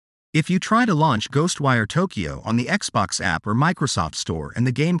If you try to launch Ghostwire Tokyo on the Xbox app or Microsoft Store and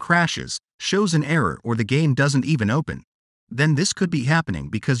the game crashes, shows an error, or the game doesn't even open, then this could be happening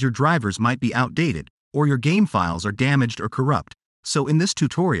because your drivers might be outdated, or your game files are damaged or corrupt. So in this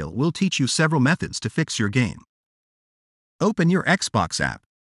tutorial we'll teach you several methods to fix your game. Open your Xbox app.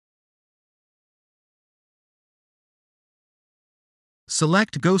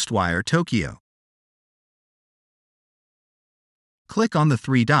 Select Ghostwire Tokyo. Click on the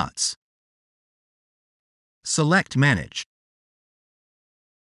three dots. Select Manage.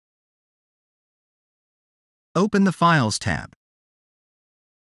 Open the Files tab.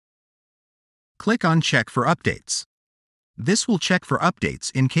 Click on Check for Updates. This will check for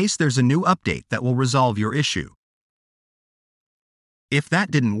updates in case there's a new update that will resolve your issue. If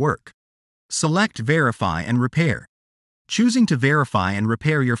that didn't work, select Verify and Repair. Choosing to verify and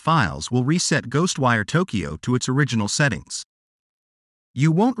repair your files will reset Ghostwire Tokyo to its original settings.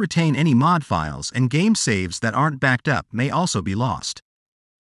 You won't retain any mod files, and game saves that aren't backed up may also be lost.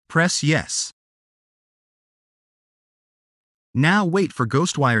 Press Yes. Now wait for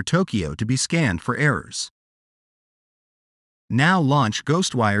Ghostwire Tokyo to be scanned for errors. Now launch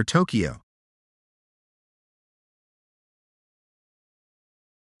Ghostwire Tokyo.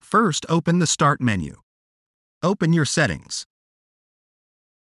 First, open the Start menu. Open your settings.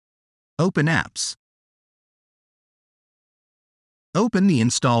 Open Apps. Open the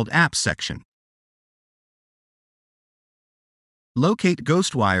Installed Apps section. Locate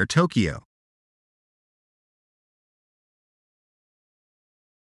Ghostwire Tokyo.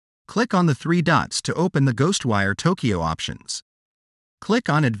 Click on the three dots to open the Ghostwire Tokyo options. Click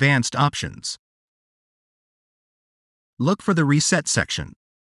on Advanced Options. Look for the Reset section.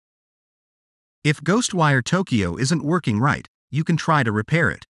 If Ghostwire Tokyo isn't working right, you can try to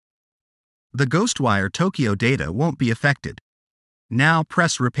repair it. The Ghostwire Tokyo data won't be affected. Now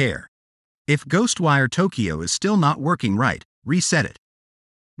press Repair. If Ghostwire Tokyo is still not working right, reset it.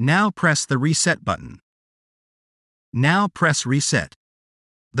 Now press the Reset button. Now press Reset.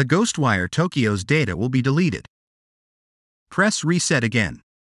 The Ghostwire Tokyo's data will be deleted. Press Reset again.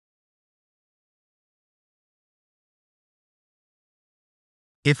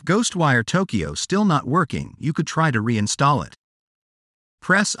 If Ghostwire Tokyo still not working, you could try to reinstall it.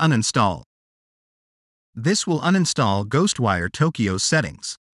 Press Uninstall. This will uninstall Ghostwire Tokyo's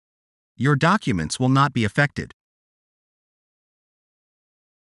settings. Your documents will not be affected.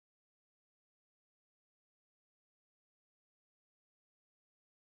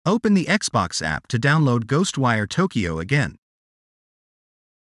 Open the Xbox app to download Ghostwire Tokyo again.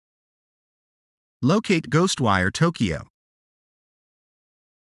 Locate Ghostwire Tokyo.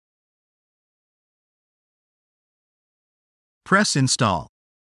 Press Install.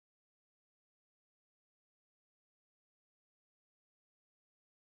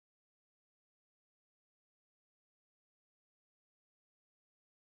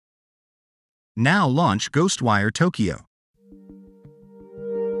 Now launch Ghostwire Tokyo.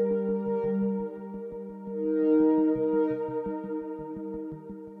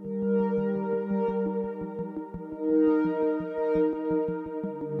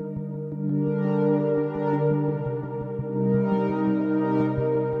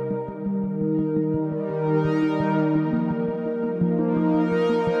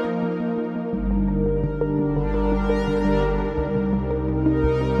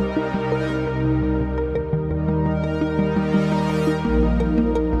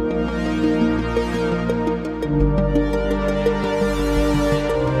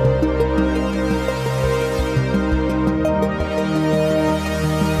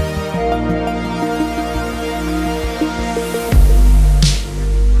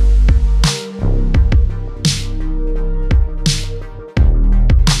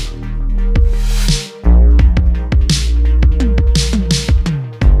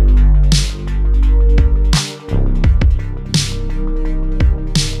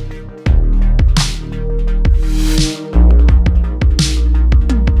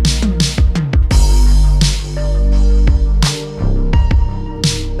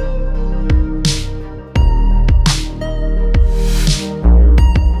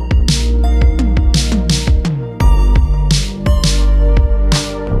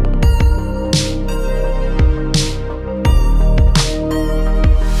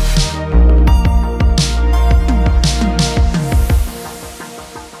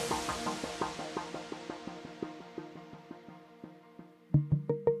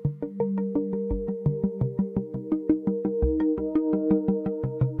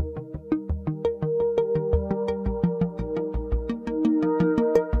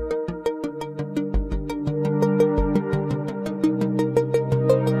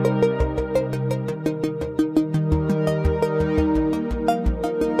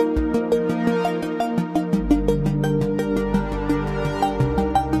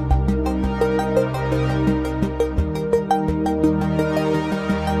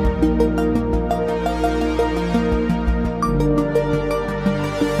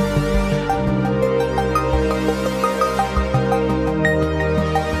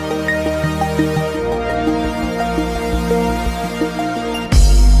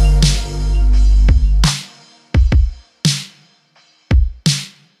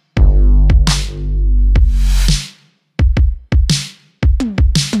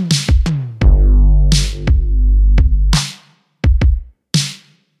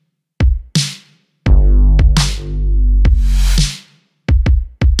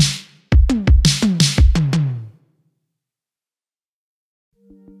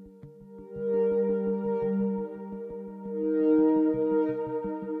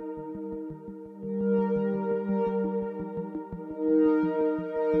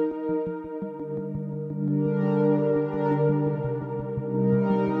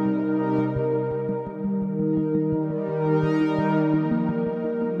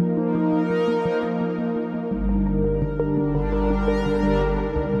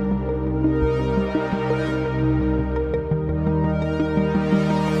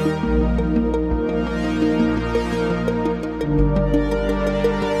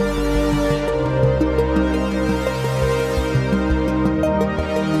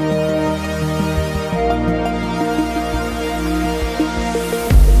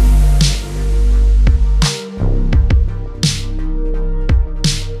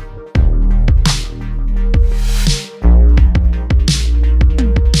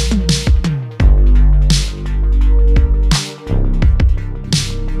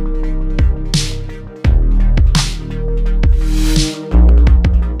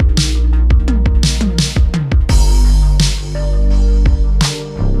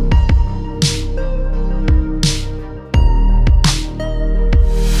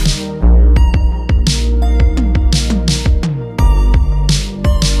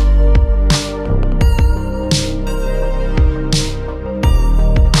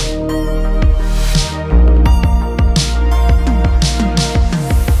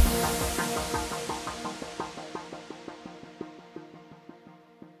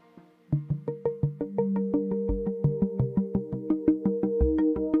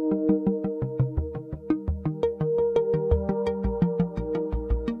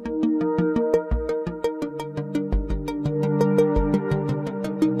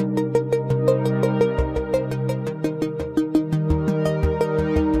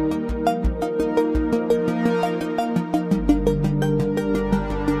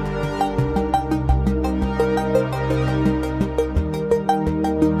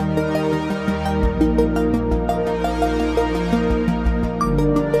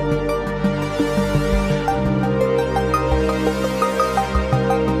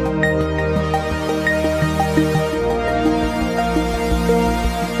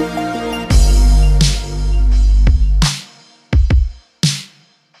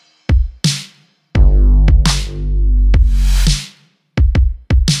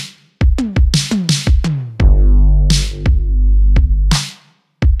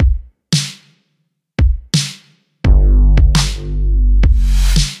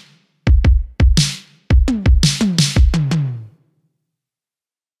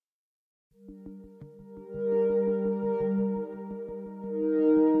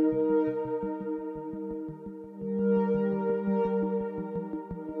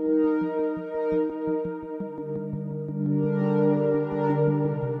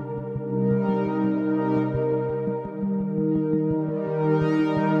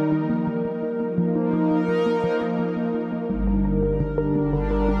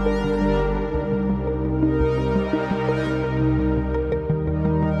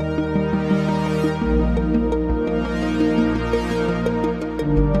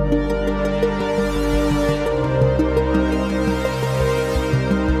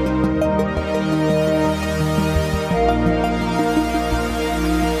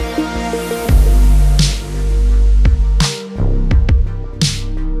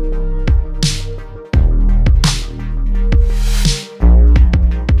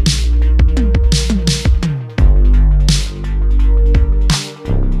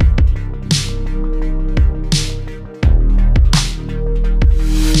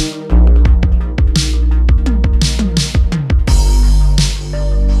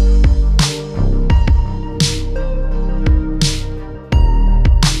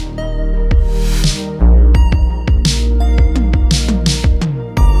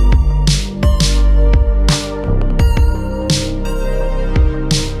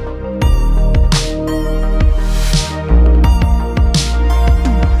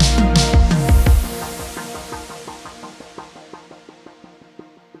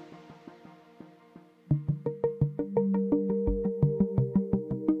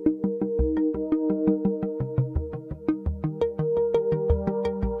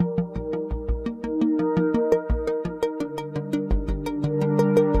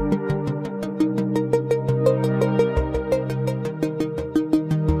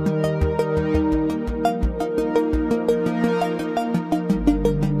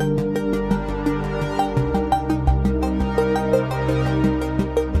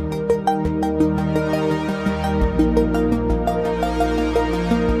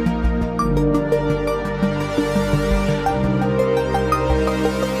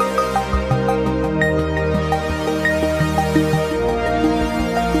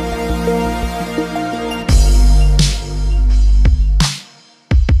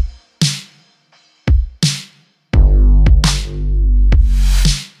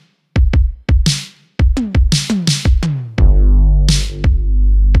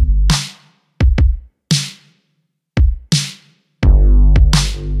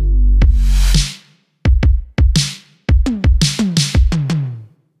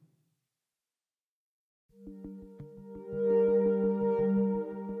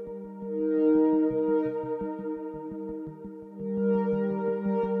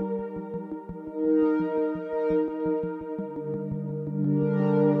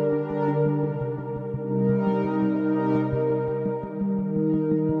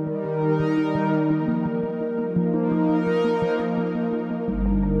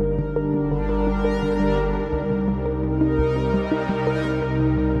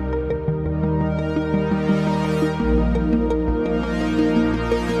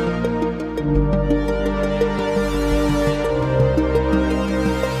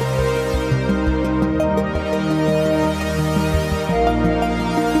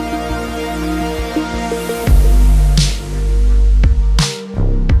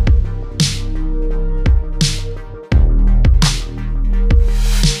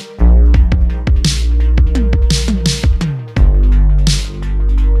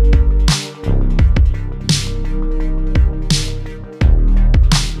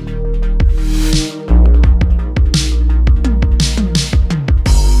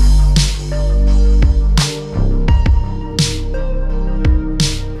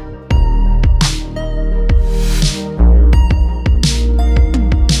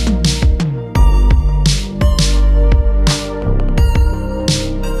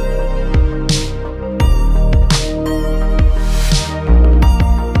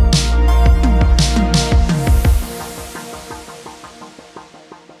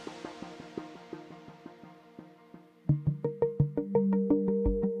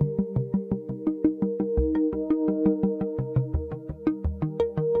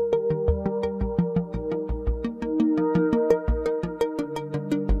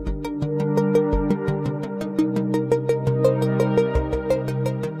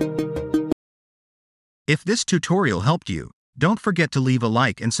 If this tutorial helped you, don't forget to leave a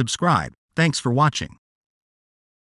like and subscribe. Thanks for watching.